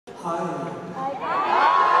Hi.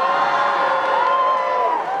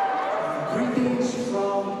 Greetings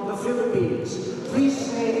from the Philippines. Please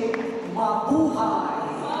say mabuhay.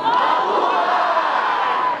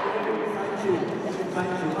 Thank you.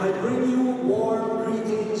 Thank you. I bring you warm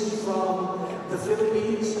greetings from the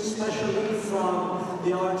Philippines, especially from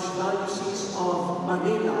the Archdiocese of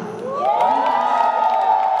Manila.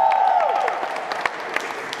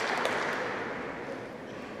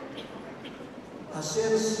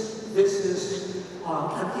 Since this is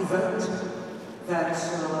an event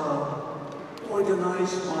that's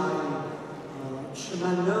organized by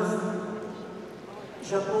Chemin Neuf,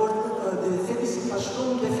 j'apporte des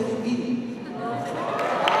félicitations des Philippines.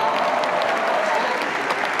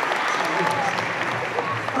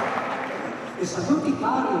 E saluti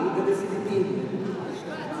cari delle Filippine.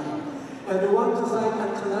 And I want to thank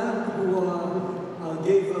Antonio who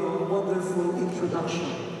gave a wonderful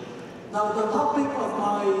introduction. Now, the topic of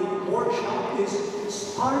my workshop is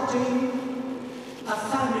starting a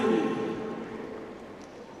family.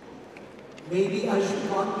 Maybe I should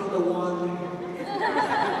not be the one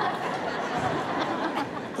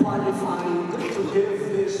qualified to give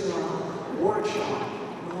this workshop,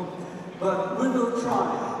 but we will try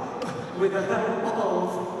with the help of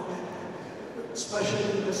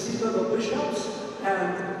especially the Synod of Bishops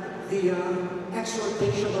and the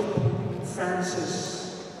exhortation of Pope Francis.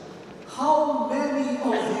 How many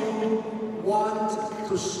of you want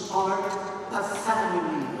to start a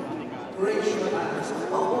family? Raise your hands.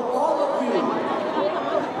 Oh, all of you.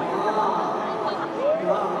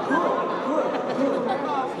 Good.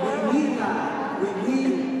 We need that. We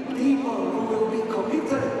need people who will be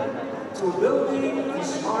committed to building and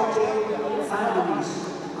starting families.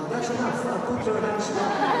 That's enough. Put your hands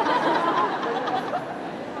down.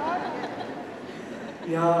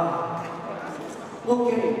 Yeah.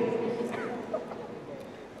 Okay.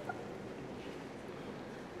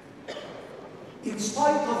 In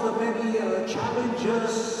spite of the many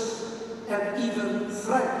challenges and even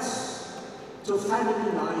threats to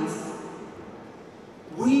family life,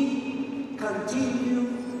 we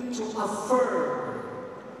continue to affirm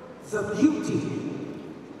the beauty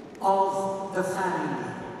of the family.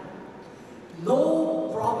 No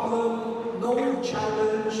problem, no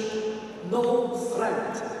challenge, no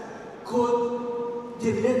threat could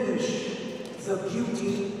diminish the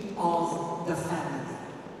beauty of the family.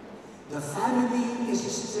 The family is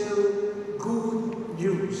still good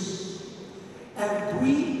news. And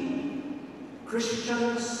we,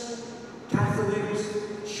 Christians, Catholics,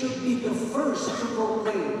 should be the first to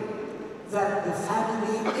proclaim that the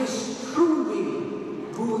family is truly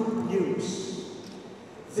good news.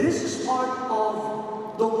 This is part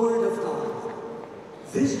of the Word of God.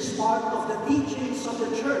 This is part of the teachings of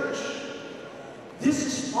the Church. This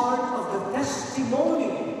is part of the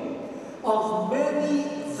testimony of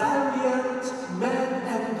many valiant men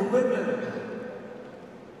and women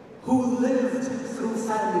who lived through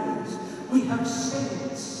families. We have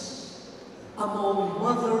saints among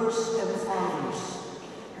mothers and fathers.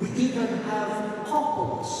 We even have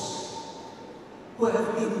couples who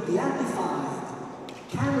have been beatified,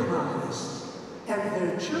 canonized, and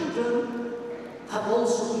their children have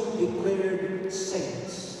also been declared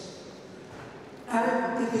saints.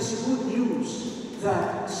 And it is good news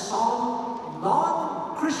that some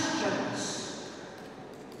non-Christians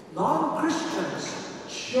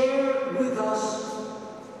share with us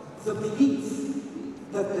the belief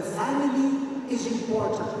that the family is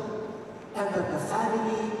important and that the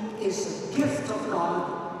family is a gift of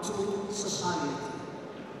God to society.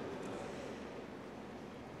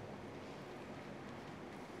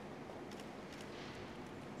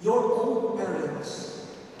 Your own parents,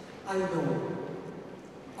 I know,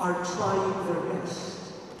 are trying their best.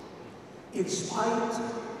 In spite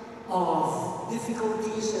of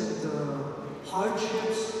difficulties and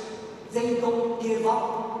hardships, they don't give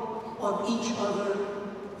up on each other.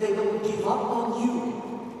 They don't give up on you.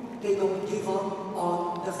 They don't give up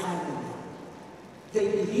on the family. They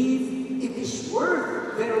believe it is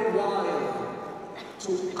worth their while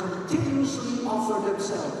to continuously offer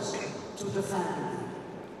themselves to the family.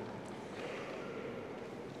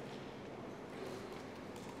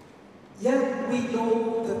 Yet we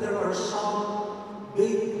know that there are some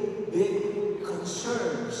big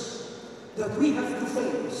concerns that we have to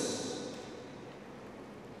face.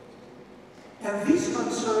 And these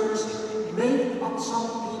concerns make some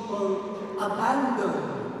people abandon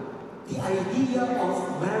the idea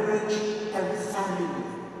of marriage and family.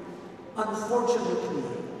 Unfortunately,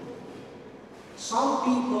 some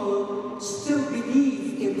people still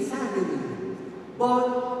believe in family,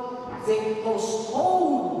 but they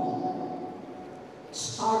postpone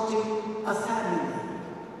starting a family.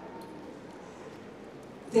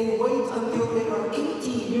 They wait until they are 80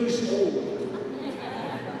 years old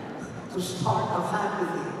to start a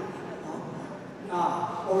family.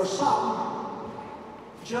 Or some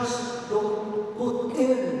just don't put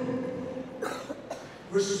in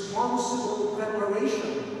responsible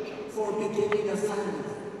preparation for beginning a family.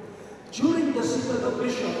 During the Synod of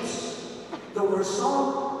Bishops, there were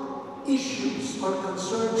some issues or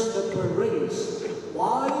concerns that were raised.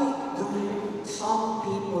 Why do some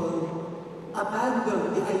people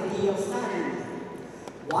abandon the idea of family?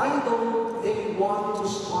 Why don't they want to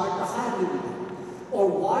start a family? Or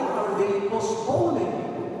why are they postponing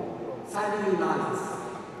family life?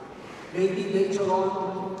 Maybe later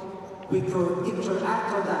on we could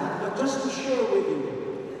interact on that, but just to share with you,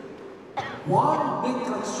 one big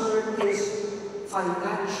concern is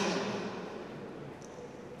financial.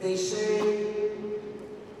 They say,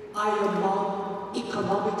 I am not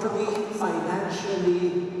economically,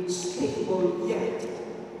 financially stable yet.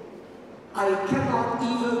 I cannot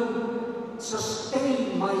even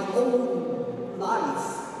sustain my own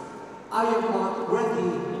life. I am not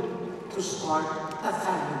ready to start a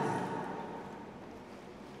family.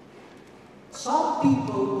 Some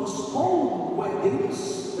people postpone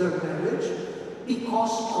weddings, their marriage,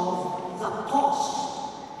 because of the cost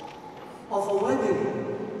of a wedding.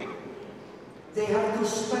 They have to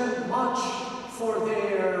spend much for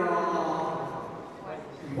their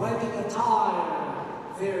wedding attire,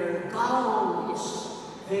 their gowns,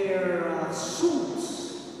 their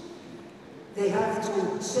suits. They have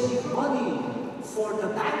to save money for the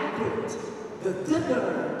banquet, the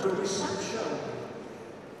dinner, the reception.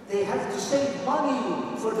 They have to save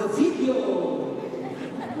money for the video,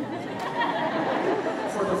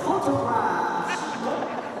 for the photographs.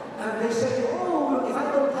 And they say, oh, if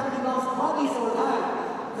I don't have enough money for that,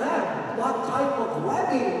 then what type of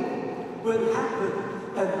wedding will happen?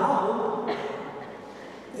 And now,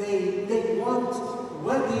 they want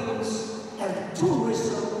weddings and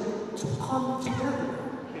tourism to come together.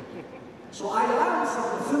 So I am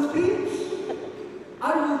from the Philippines.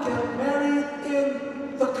 I will get married in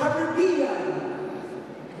the Caribbean.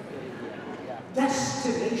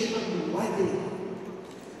 Destination wedding.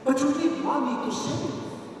 But you need money to save.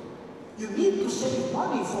 You need to save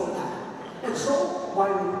money for that. And so,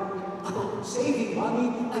 while saving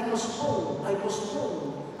money, I postpone my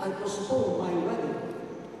wedding.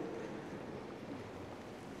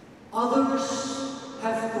 Others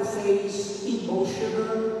have to face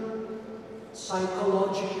emotional,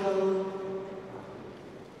 psychological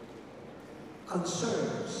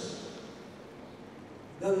concerns.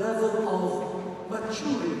 The level of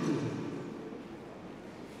maturity.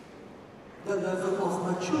 The level of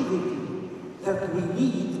maturity that we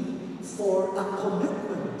need for a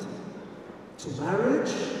commitment to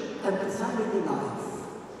marriage and to family life.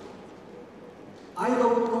 I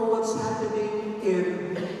don't know what's happening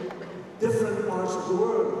in different parts of the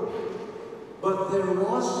world, but there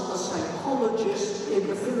was a psychologist in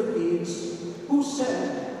the Philippines who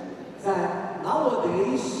said that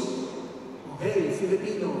nowadays, hey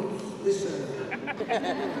Filipinos, listen,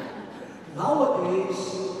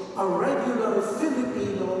 nowadays a regular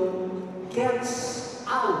Filipino gets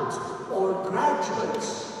out or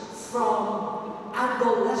graduates from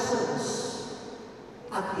adolescence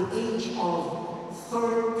at the age of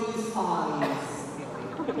 35.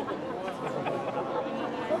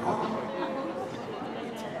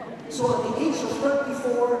 So at the age of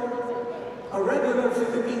 34, a regular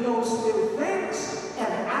Filipino still thinks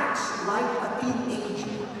and acts like a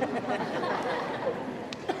teenager.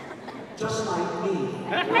 Just like me.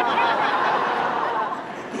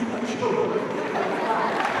 Immature.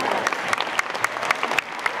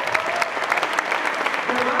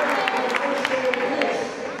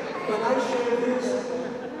 When I share this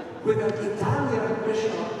with an Italian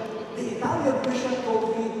bishop, the Italian bishop told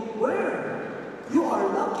me, where? You are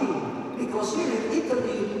lucky, because here in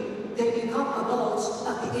Italy, they become adults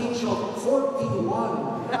at the age of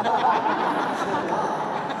 41.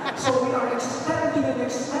 So we are extending and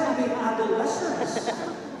extending adolescence.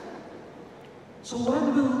 So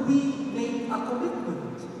when will we make a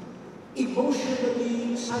commitment?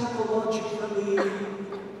 Emotionally, psychologically,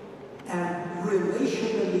 and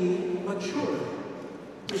relationally mature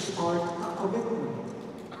to start a commitment.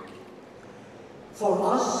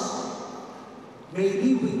 For us,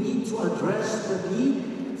 maybe we need to address the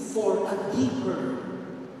need for a deeper,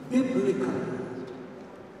 biblical,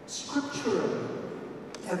 scriptural,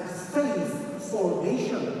 and faith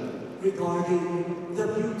formation regarding the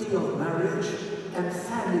beauty of marriage and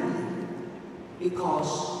family.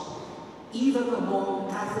 Because even among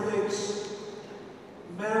Catholics,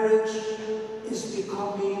 marriage is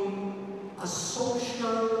becoming a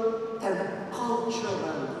social and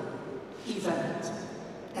cultural event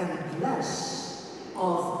and less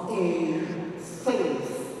of a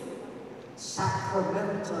faith,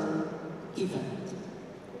 sacramental event.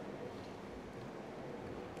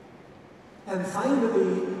 And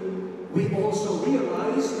finally, we also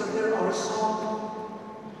realize that there are some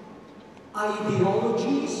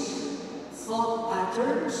ideologies, thought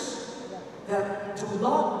patterns that do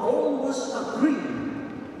not always agree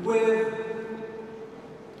with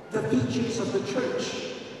the teachings of the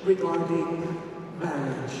church regarding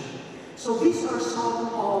marriage. So these are some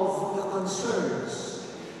of the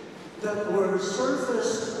concerns that were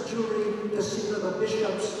surfaced during the Synod of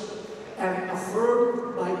Bishops and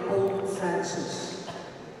affirmed by Pope Francis.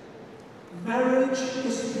 Marriage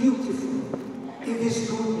is beautiful. It is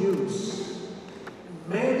good news.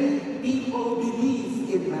 Many people believe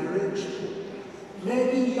in marriage.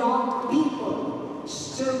 Many young people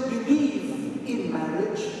still believe in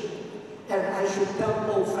marriage. And I should tell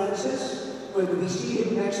Pope Francis, when we see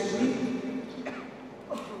him next week,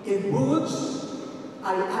 in Woods,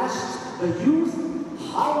 I asked the youth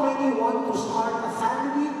how many want to start a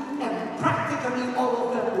family, and practically all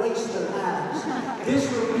of them raised their hands.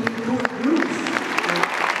 This will be good news.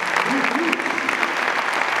 Good news.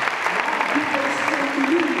 Now people still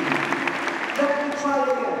believe. Let me try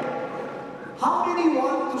again. How many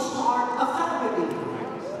want to start a family?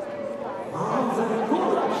 Oh, very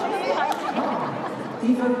good. Oh,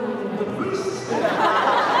 even the priests there.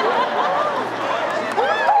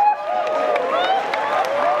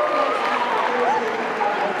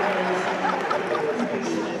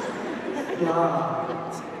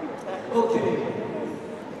 Okay.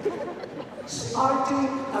 Starting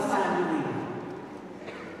a family.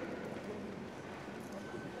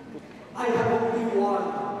 I have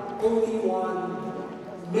only one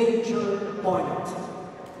major point.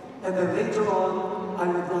 And then later on, I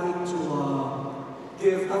would like to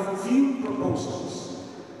give a few proposals.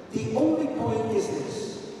 The only point is this: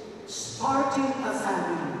 starting a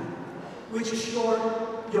family, which is your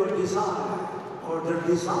desire, or the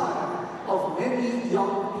desire of many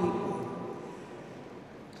young people,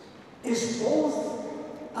 is both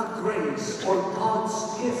a grace or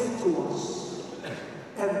God's gift to us,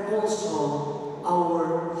 and also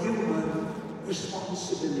our human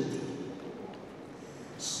responsibility.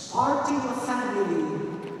 Starting a family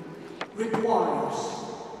requires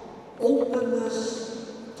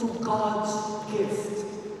openness to God's gift.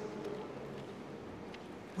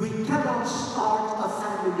 We cannot start a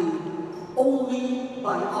family only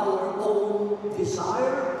by our own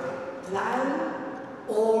desire, plan,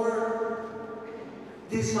 or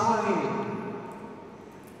design.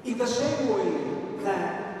 In the same way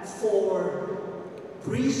that for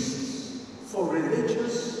priests, for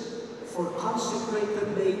religious, for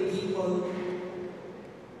consecrated lay people,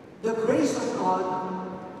 the grace of God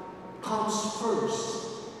comes first.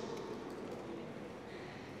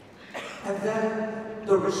 And then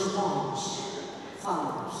the response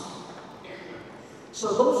follows.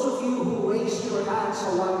 So those of you who raised your hands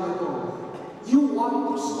a while ago, you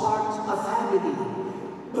want to start a family.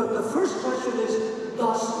 But the first question is,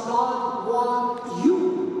 does God want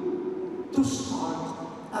you to start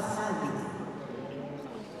a family?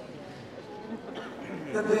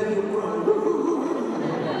 And then you cry,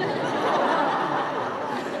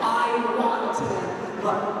 I want it,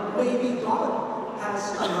 but maybe God has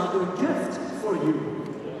another gift for you.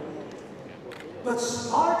 But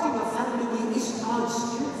starting a family is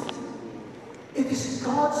God's gift. It is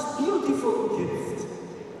God's beautiful gift.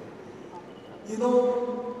 You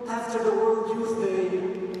know, after the World Youth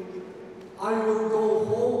Day, I will go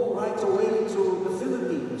home right away to the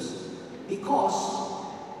Philippines because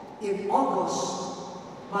in August,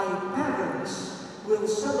 my parents will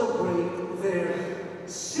celebrate their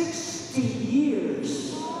 60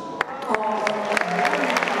 years of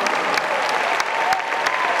marriage.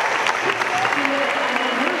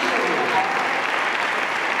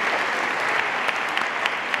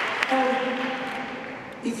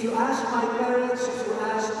 If you ask my parents, if you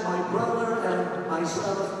ask my brother and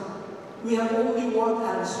myself, we have only one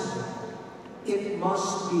answer. It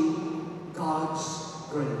must be God's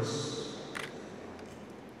grace.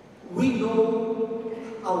 We know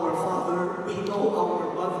our father, we know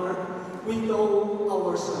our mother, we know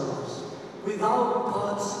ourselves. Without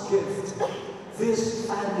God's gift, this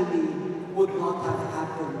family would not have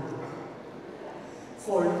happened.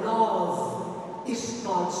 For love is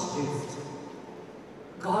God's gift.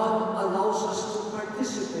 God allows us to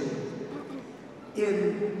participate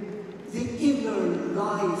in the inner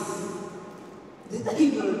life, the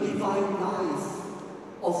inner divine life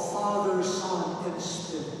of Father, Son, and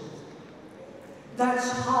Spirit.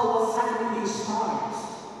 That's how a family starts.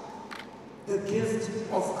 The gift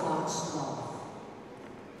of God's love.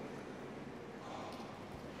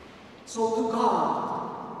 So to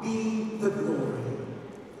God be the glory.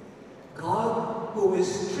 God, who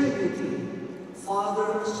is Trinity,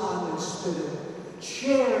 Father, Son, and Spirit,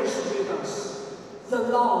 shares with us the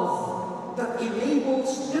love that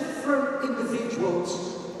enables different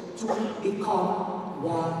individuals to become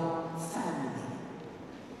one family.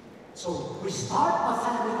 So we start a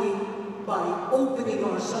family by opening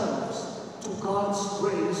ourselves to God's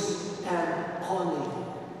grace and calling.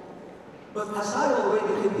 But as I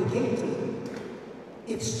already indicated,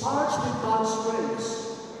 it starts with God's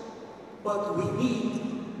grace, but we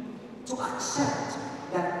need to accept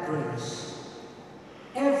that grace.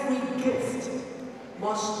 Every gift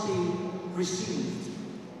must be received.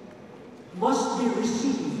 Must be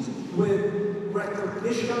received with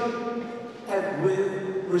recognition and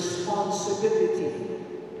with responsibility.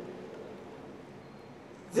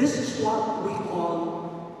 This is what we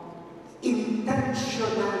call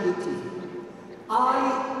intentionality.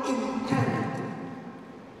 I intend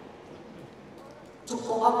to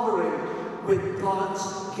cooperate with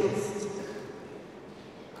God's gift.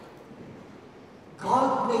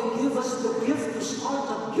 God may give us the gift to start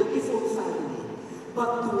a beautiful family,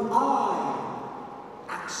 but do I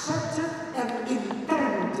accept it and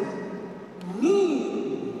intend,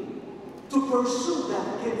 mean to pursue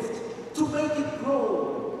that gift, to make it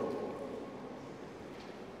grow,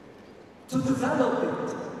 to develop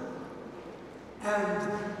it,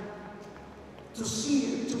 and to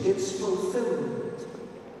see it to its fulfillment?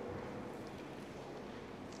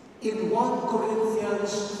 In 1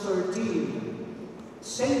 Corinthians 13,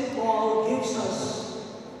 St. Paul gives us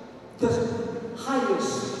the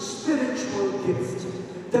highest spiritual gift,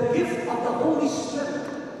 the gift of the Holy Spirit.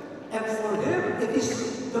 And for him, it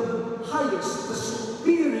is the highest, the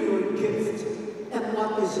superior gift. And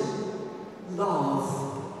what is it?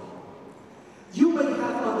 Love. You may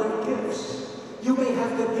have other gifts. You may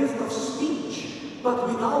have the gift of speech, but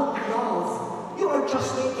without love, you are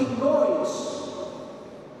just making noise.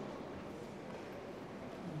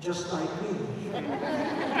 Just like me.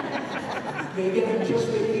 Maybe I'm just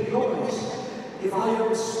making noise. If I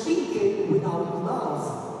am speaking without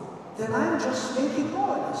love, then I'm just making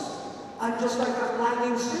noise. I'm just like a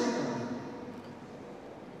clanging cymbal.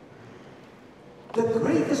 The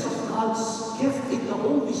greatest of God's gift in the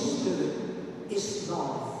Holy Spirit is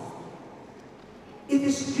love. It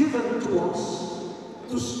is given to us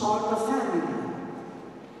to start a family.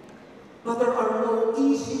 But there are no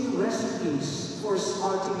easy recipes for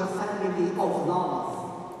starting a family of love.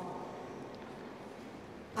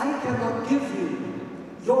 I cannot give you,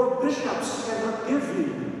 your bishops cannot give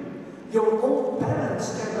you, your own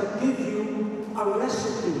parents cannot give you a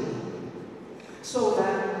recipe so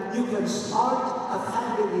that you can start a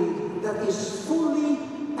family that is fully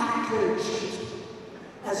packaged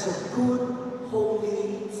as a good,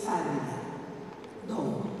 holy family.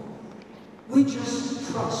 No. We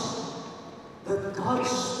just trust that God's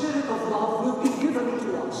Spirit of love will be given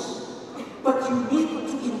to us. But you need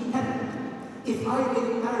to intend, if I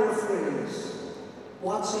may paraphrase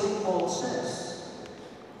what St. Paul says.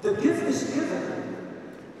 The gift is given,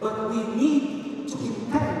 but we need to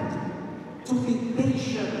intend to be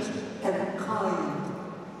patient and kind.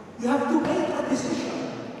 You have to make a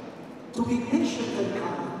decision to be patient and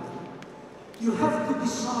kind. You have to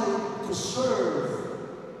decide to serve.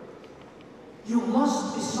 You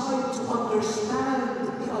must decide to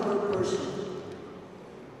understand the other person.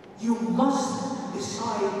 You must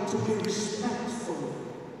decide to be respectful.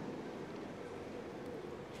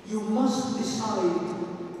 You must decide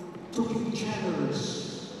to be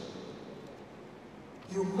generous.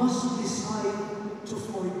 You must decide to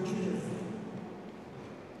forgive.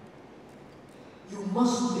 You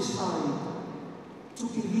must decide to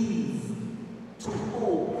believe, to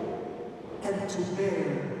hope, and to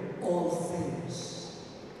bear all things.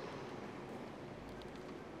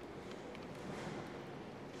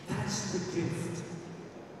 That's the gift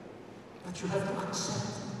that you have to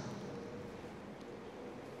accept.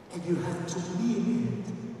 And you have to mean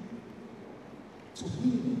it. To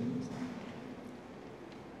mean it.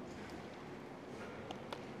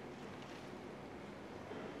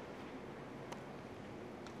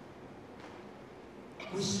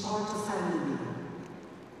 We start a family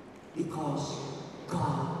because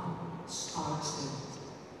God starts it.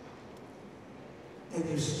 And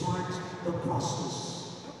you start the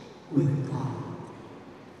process with God.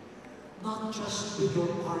 Not just with your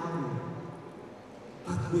partner,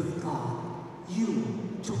 but with God. You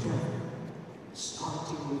together.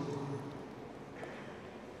 starting with God.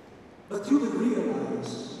 But you will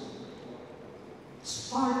realize,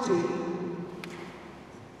 starting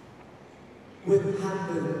will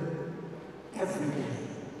happen every day.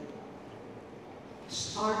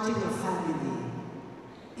 Starting a family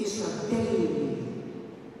is a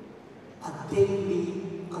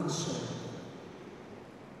daily concern.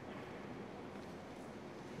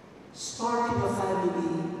 Starting a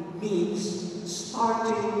family means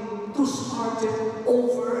starting to start it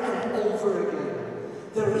over and over again.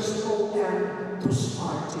 There is no end to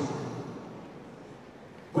starting.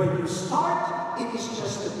 When you start, it is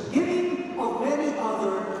just the beginning of many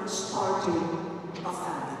other starting a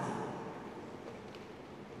family.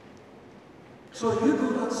 So you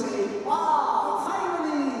do not say, wow,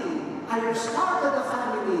 finally, I have started a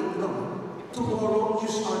family. No, tomorrow you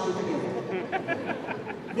start it again.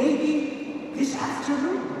 Maybe this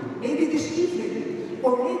afternoon, maybe this evening,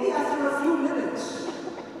 or maybe after a few minutes.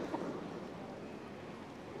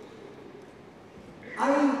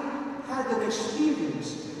 I had an experience.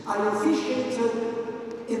 I officiated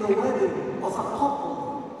in a wedding of a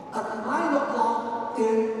couple at 9 o'clock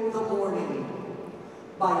in the morning.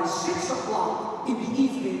 By 6 o'clock in the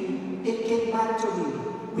evening, they came back to me.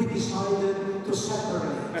 We decided to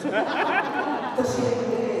separate the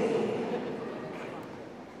same day.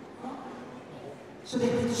 So they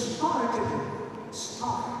could start again.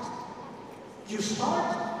 Start. You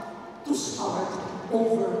start to start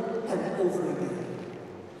over and over again.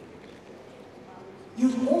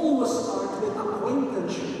 You always start with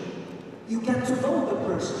acquaintanceship. You get to know the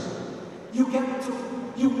person.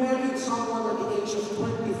 You married someone at the age of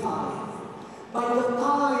 25. By the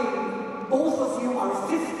time both of you are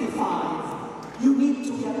 55, you need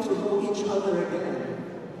to get to know each other again.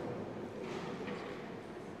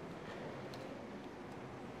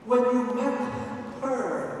 When you met her,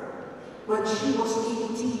 when she was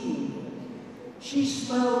 18, she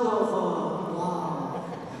smelled of,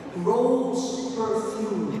 rose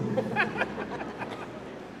perfume.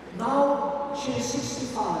 Now she's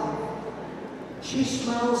 65. She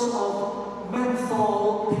smells of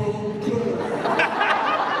menthol painkiller.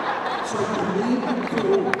 So you need to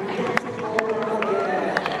get to know her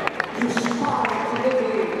again. You start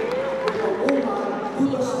living with a woman who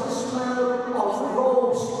doesn't smell of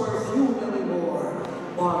rose perfume anymore,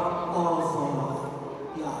 but of,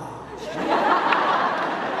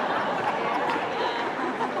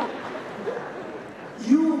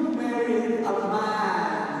 You married a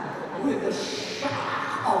man with a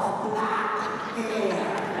shock of black hair.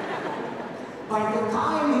 By the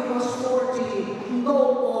time he was 40, no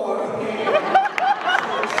more hair.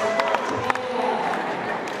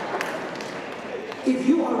 If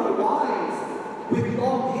you are a wife with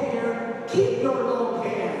long hair, keep your long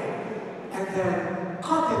hair and then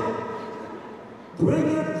cut it. Bring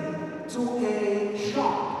it to a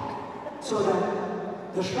shop so that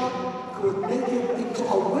the shop could make it into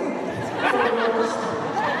a wig for your husband.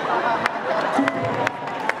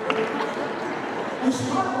 You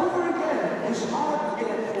start over again. You start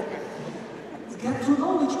again. You get to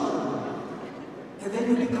know each other. And then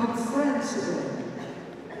you become friends again.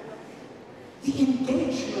 The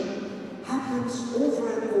engagement happens over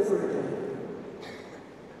and over again.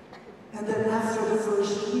 And then after the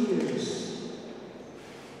first years,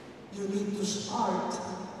 you need to start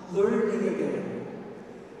learning again.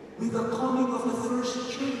 With the coming of the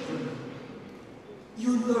first children,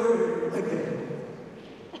 you learn again.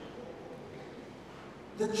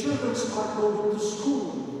 The children start going to school.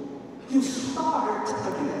 You start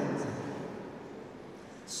again.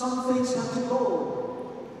 Some things have to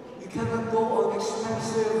go. You cannot go on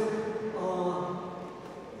expensive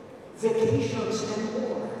vacations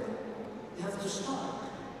anymore. You have to start.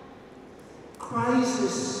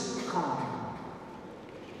 Crises come.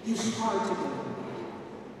 You start again.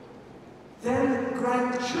 Then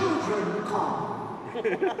grandchildren come.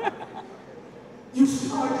 You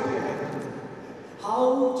start again.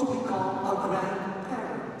 How to become a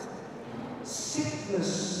grandparent.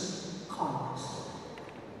 Sickness comes.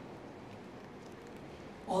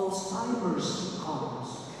 Alzheimer's comes.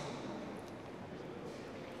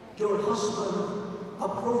 Your husband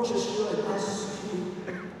approaches you and asks you,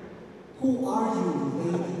 "Who are you,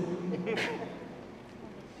 lady?"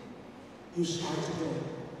 You start again.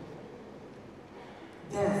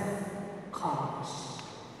 Death comes.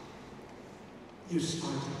 You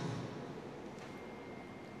start again.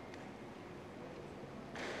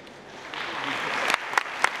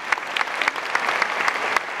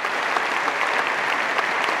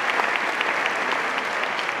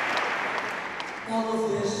 All of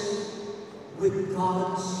this with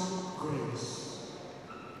God's grace.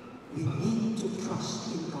 We need to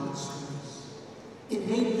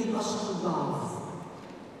us to love,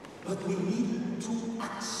 but we need to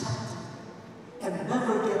accept and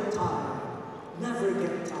never get tired. Never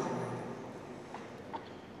get tired.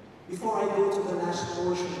 Before I go to the last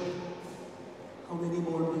portion, how many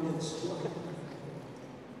more minutes do I have?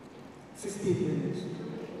 15 minutes.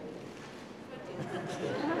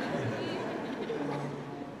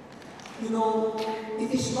 You know,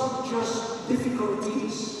 it is not just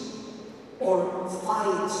difficulties or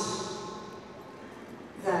fights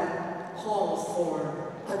that call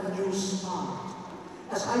for a new start.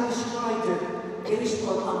 As I described it, based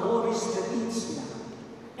on Amoris Laetitia,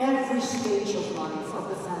 every stage of life of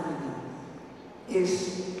the family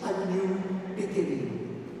is a new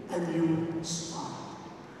beginning, a new start.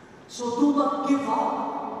 So do not give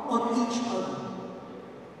up on each other.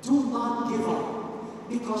 Do not give up,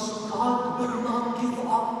 because God will not give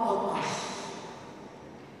up on us.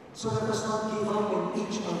 So let us not give up on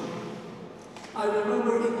each other. I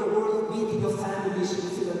remember in the World Meeting of Families in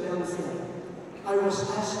Philadelphia, I was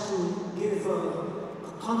asked to give a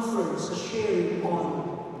conference, a sharing on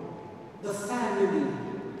the family,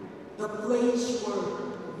 the place where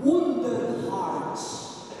wounded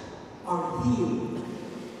hearts are healed.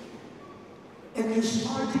 And you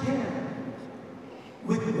start again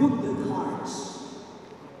with wounded hearts.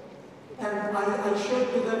 And I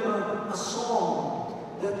shared with them a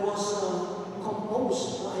song that was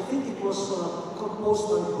composed, I think it was composed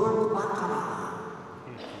by Bert Baccarat.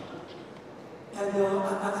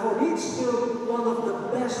 And for me, it's still one of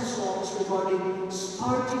the best songs regarding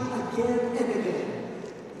starting again and again.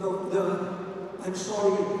 I'm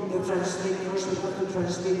sorry, the translators will have to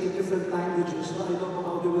translate in different languages. So I don't know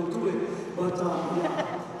how they will do it. But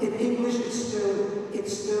yeah, in English, it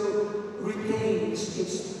still retains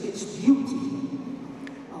its beauty.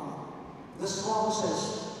 The song says,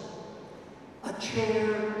 "A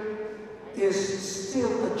chair is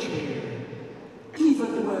still a chair,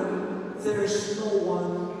 even when there's no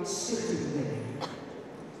one sitting there.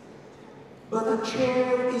 But a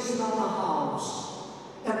chair is not a house,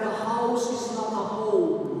 and the house is not a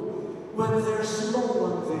home when there's no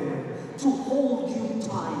one there to hold you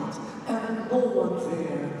tight, and no one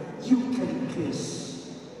there you can kiss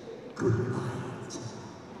goodnight.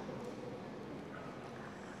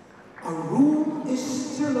 A room is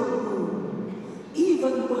still a room,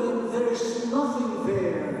 even when there's nothing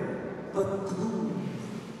there but gloom.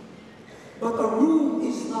 But a room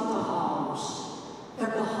is not a house,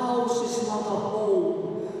 and the house is not a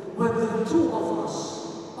home when the two of us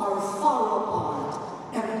are far apart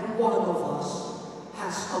and one of us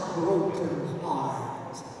has a broken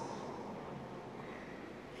heart.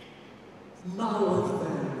 Now and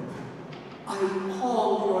then, I call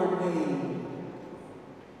your name.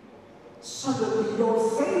 Suddenly your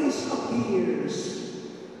face appears,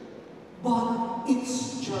 but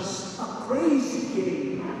it's just a crazy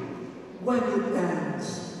game. When it ends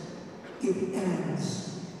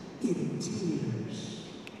in tears.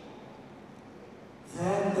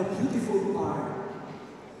 Then the beautiful part,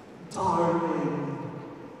 darling,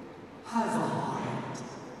 have a heart.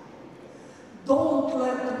 Don't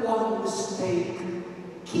let one mistake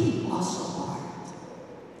keep us apart.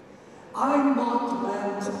 I'm not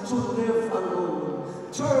meant to live alone,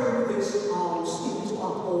 turn this house into a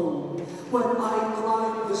home. When I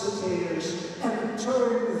climb the stairs and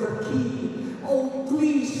turn the key, oh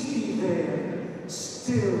please be there,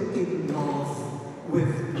 still in love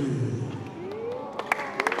with me.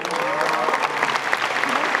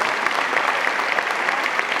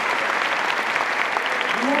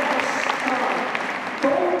 Let us start.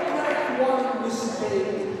 Don't let one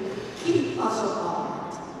mistake keep us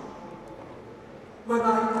apart. When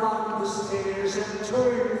I climb the stairs and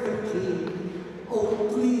turn the key, oh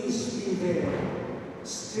please be there,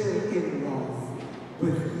 still in love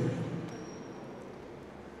with me.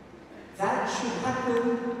 That should happen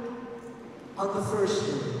on the first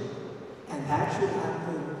day, and that should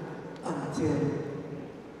happen until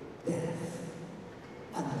death.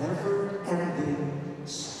 A never-ending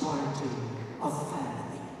starting of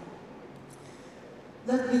family.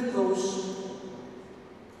 Let me close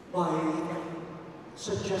by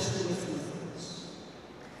suggesting a few things.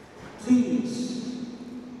 Please,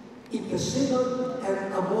 in the Synod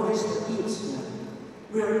and Amoris Laetitia,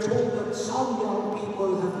 we are told that some young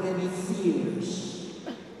people have many fears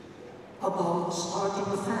about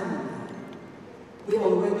starting a family. We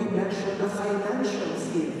already mentioned the financial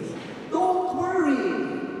fears. Don't worry.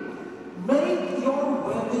 Make your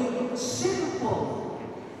wedding simple.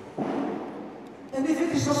 And if it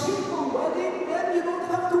is a simple wedding, then you don't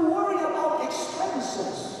have to worry about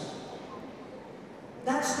expenses.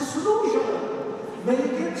 That's the solution. Make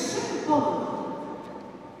it simple.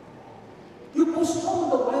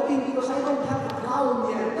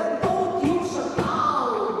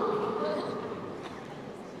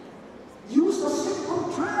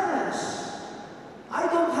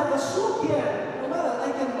 again. Well,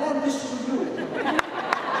 I can lend this to you.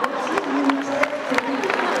 But you return to me.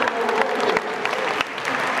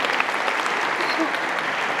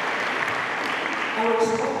 I was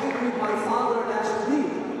talking with my father last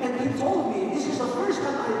week, and he told me, this is the first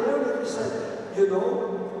time I learned it. He said, you know,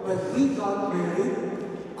 when we got married,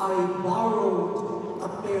 I borrowed a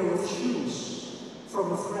pair of shoes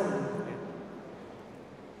from a friend.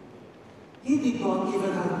 He did not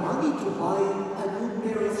even have money to buy a new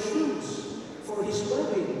pair of shoes for his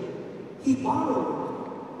wedding. He borrowed.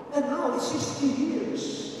 And now it's 60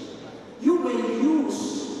 years. You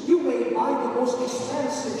may buy the most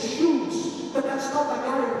expensive shoes, but that's not a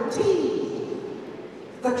guarantee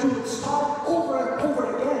that you would start over and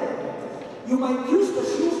over again. You might use the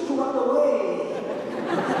shoes to run away.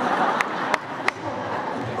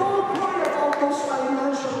 Don't worry about those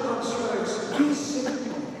financial concerns. Be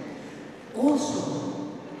simple. Also,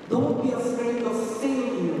 don't be afraid of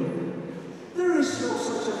failure. There is no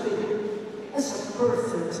such a thing as a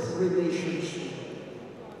perfect relationship.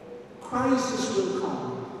 Crisis will come.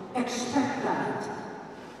 Expect that.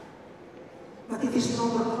 But it is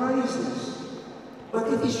not a crisis, but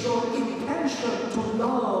it is your intention to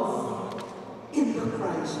love in the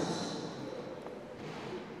crisis.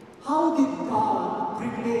 How did God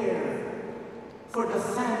prepare for the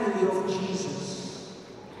family of Jesus?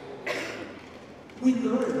 We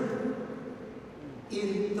learn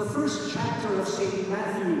in the first chapter of St.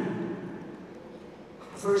 Matthew,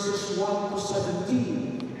 verses 1 to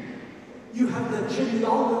 17, you have the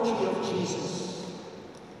genealogy of Jesus,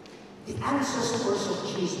 the ancestors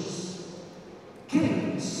of Jesus,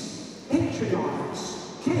 kings,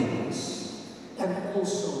 patriarchs, kings, and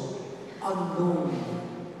also unknown.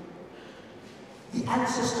 The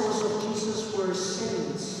ancestors of Jesus were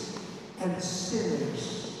saints and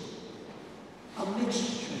sinners. A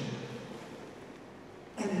mixture.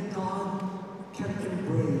 And God can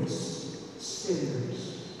embrace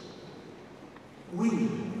sinners. We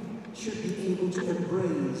should be able to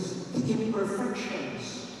embrace the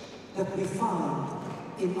imperfections that we find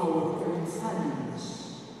in our own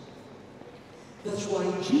families. That's why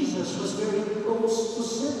Jesus was very close to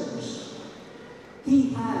sinners.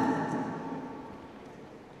 He had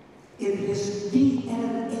in his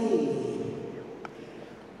DNA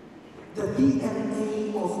the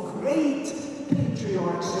DNA of great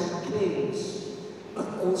patriarchs and kings, but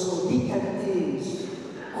also DNAs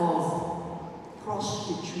of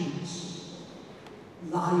prostitutes,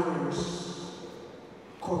 liars,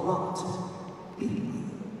 corrupt people.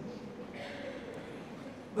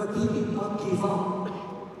 But he did not give up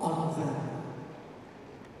on them.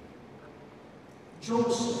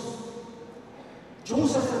 Joseph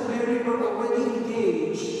and Mary were already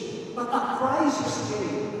engaged, but a crisis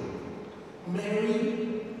came.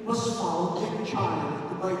 Mary was found with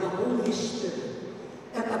child by the Holy Spirit.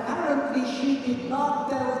 And apparently she did not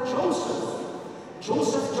tell Joseph.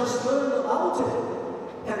 Joseph just learned about it.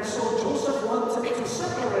 And so Joseph wanted to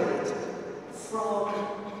separate from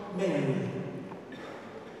Mary.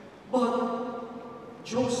 But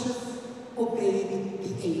Joseph obeyed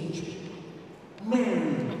the angel.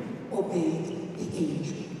 Mary obeyed the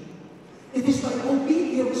angel. It is by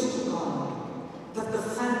obedience to God that the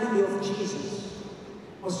family of Jesus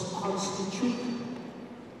was constituted.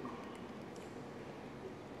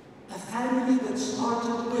 A family that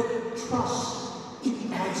started with trust in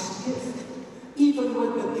God's gift, even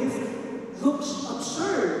when the gift looks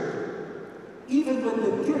absurd, even when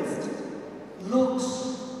the gift looks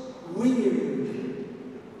weird.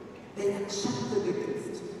 They accepted the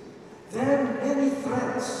gift. Then many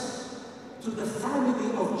threats to the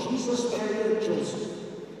family of Jesus, Mary, and Joseph.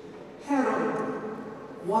 Herod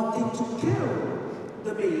wanting to kill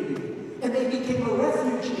the baby, and they became a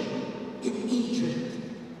refugee in Egypt.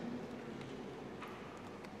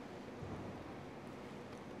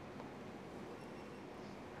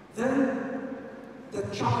 Then the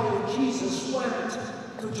child Jesus went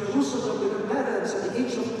to Jerusalem with the parents at the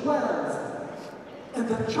age of 12, and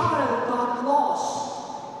the child got lost.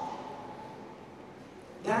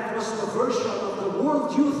 That was the version of the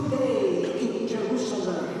World Youth Day in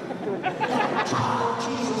Jerusalem. And the child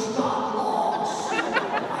Jesus got lost.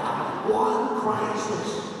 One crisis.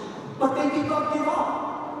 But they did not give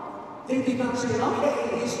up. They did not say,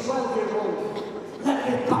 okay, he's 12 years old. Let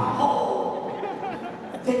him come home.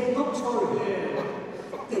 They looked for him.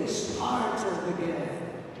 They started again.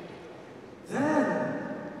 Then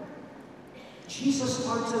Jesus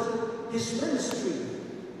started his ministry.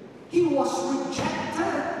 He was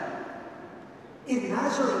rejected in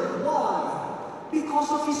Nazareth. Why?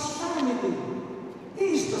 Because of his family. He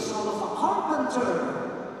is the son of a carpenter.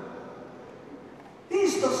 He is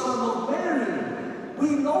is the son of Mary. We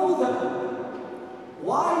know them.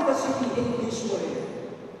 Why does he behave this way?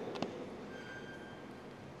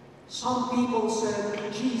 Some people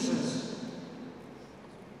said Jesus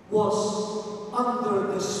was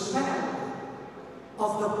under the spell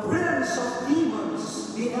of the prince of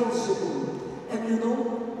demons, Beelzebub. And you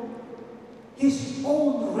know, his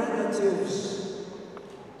own relatives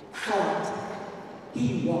thought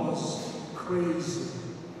he was crazy.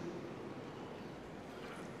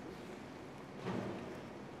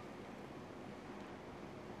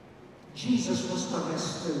 Jesus was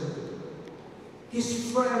arrested.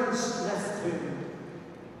 His friends left him.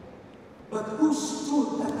 But who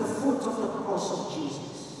stood at the foot of the cross of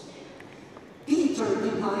Jesus? Peter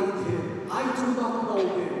denied him. I do not know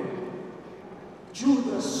him.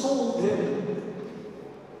 Judas sold him.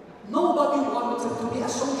 Nobody wanted to be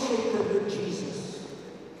associated with Jesus.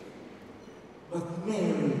 But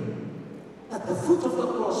Mary, at the foot of the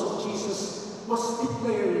cross of Jesus, was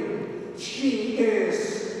declaring, "She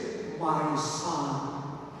is my son.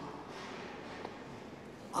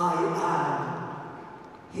 I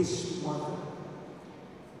am his mother.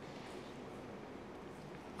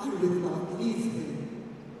 I will not leave him.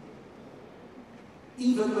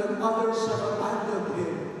 Even when others have abandoned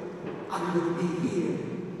him, I will be here.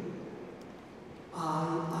 I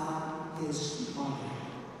am his mother."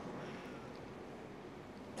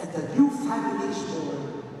 And the new family is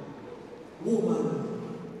born. Woman,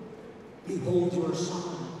 behold your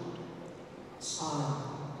son. Son,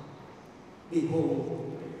 behold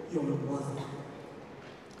your mother.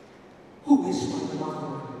 Who is my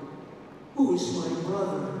mother? Who is my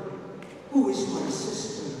brother? Who is my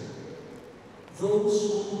sister? Those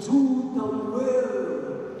who do the will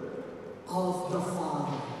of the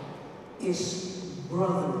Father is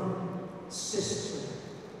brother, sister,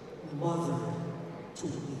 mother to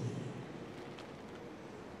me.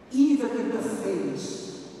 Even in the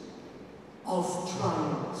face of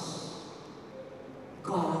trials,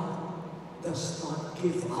 God does not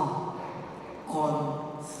give up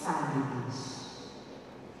on families.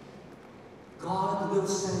 God will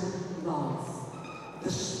send love, the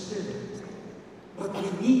Spirit, but we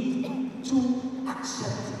need to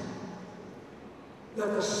accept it. Let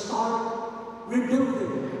us start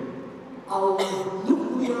rebuilding our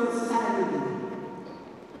nuclear family,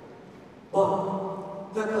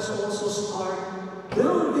 but let us also start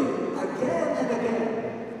building again and again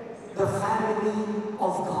the family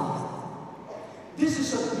of God. This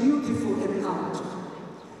is a beautiful encounter.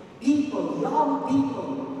 People, young people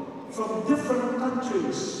from different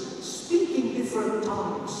countries, speaking different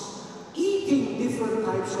tongues, eating different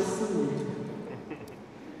types of food.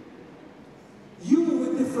 You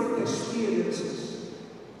with different experiences.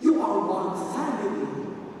 You are one family.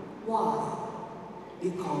 Why?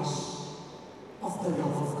 Because of the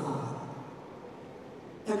love of God.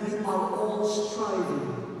 And we are all striving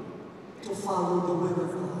to follow the will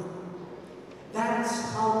of God.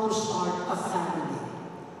 That's how to start a family.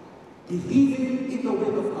 Believing in the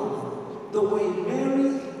will of God, the way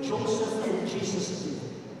Mary, Joseph, and Jesus did.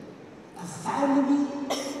 A family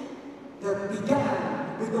that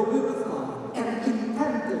began with the will of God and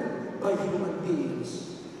intended by human beings.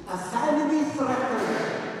 A family threatened,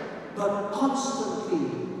 but constantly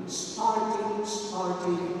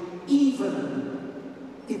starting even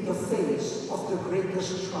in the face of the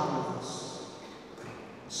greatest trials.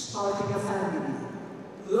 Starting a family.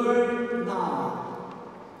 Learn now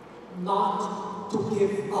not to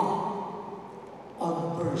give up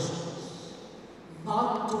on persons.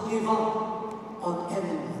 Not to give up on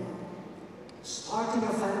anyone. Starting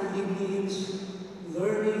a family means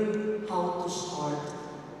learning how to start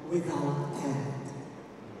without end.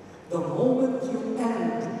 The moment you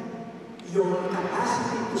end your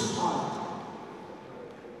capacity to start,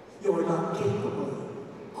 you are not capable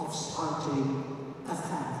of starting a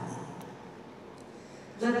family.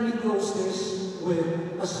 Let me close this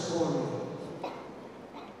with a story.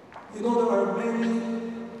 You know, there are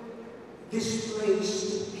many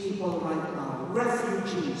displaced people right now,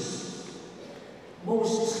 refugees,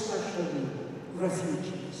 most especially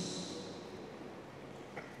refugees.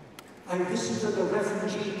 I visited a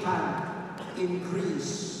refugee camp in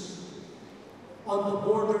Greece on the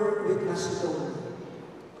border with Macedonia.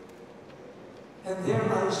 And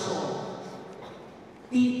there I saw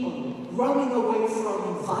people running away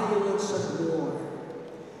from violence and war.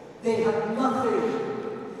 They had nothing,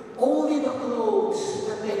 only the clothes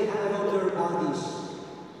that they had on their bodies,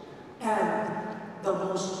 and the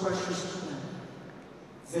most precious to them,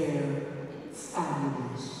 their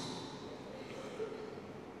families.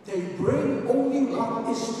 They bring only what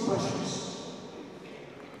is precious,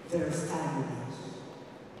 their families.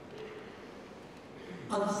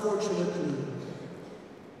 Unfortunately,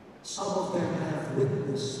 some of them have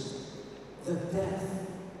witnessed the death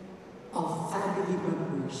of family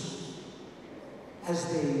members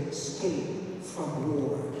as they escape from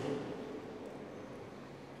war.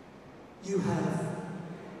 You have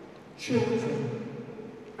children,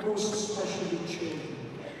 most especially children,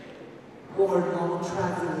 who are now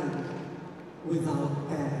traveling without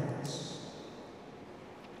parents.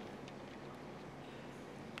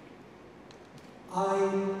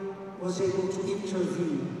 I was able to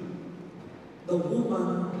interview the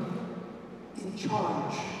woman in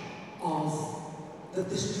charge of the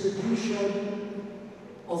distribution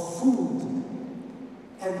of food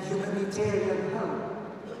and humanitarian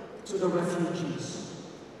help to the refugees.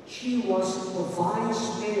 She was the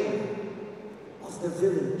vice mayor of the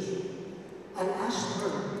village. I asked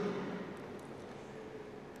her,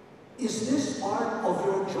 "Is this part of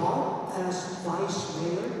your job as vice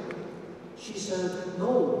mayor?" She said,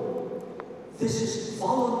 "No, this is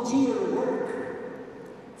volunteer work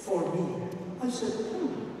for me." I said,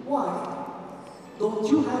 "Why? Don't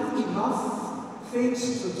you have enough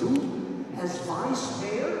things to do as vice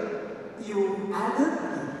mayor? You added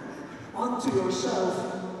onto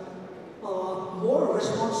yourself more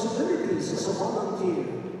responsibilities as a volunteer."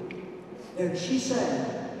 Then she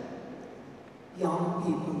said, "Young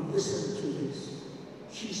people, listen to this."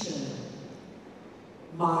 She said,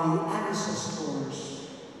 "My ancestors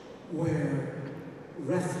were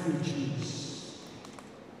refugees.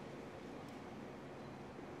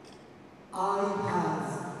 I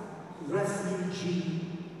have refugee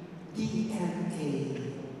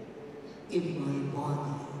DNA in my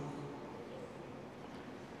body.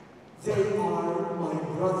 They are my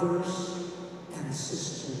brothers and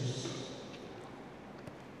sisters.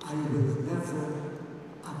 I will never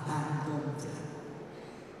abandon them.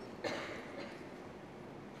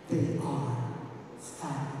 They are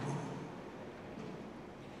family."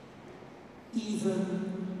 Even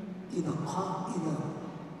in a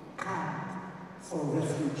camp for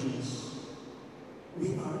refugees,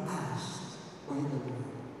 we are asked by the Lord,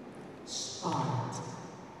 start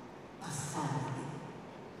a family.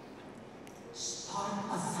 Start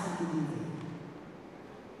a family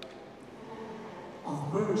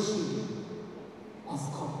of mercy, of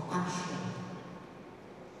compassion.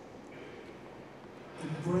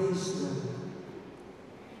 Embrace them.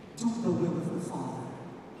 Do the will of the Father.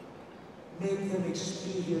 Make them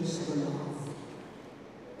experience the love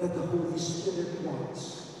that the Holy Spirit wants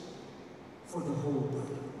for the whole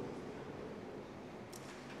world.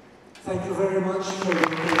 Thank you very much for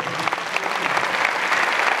your attention.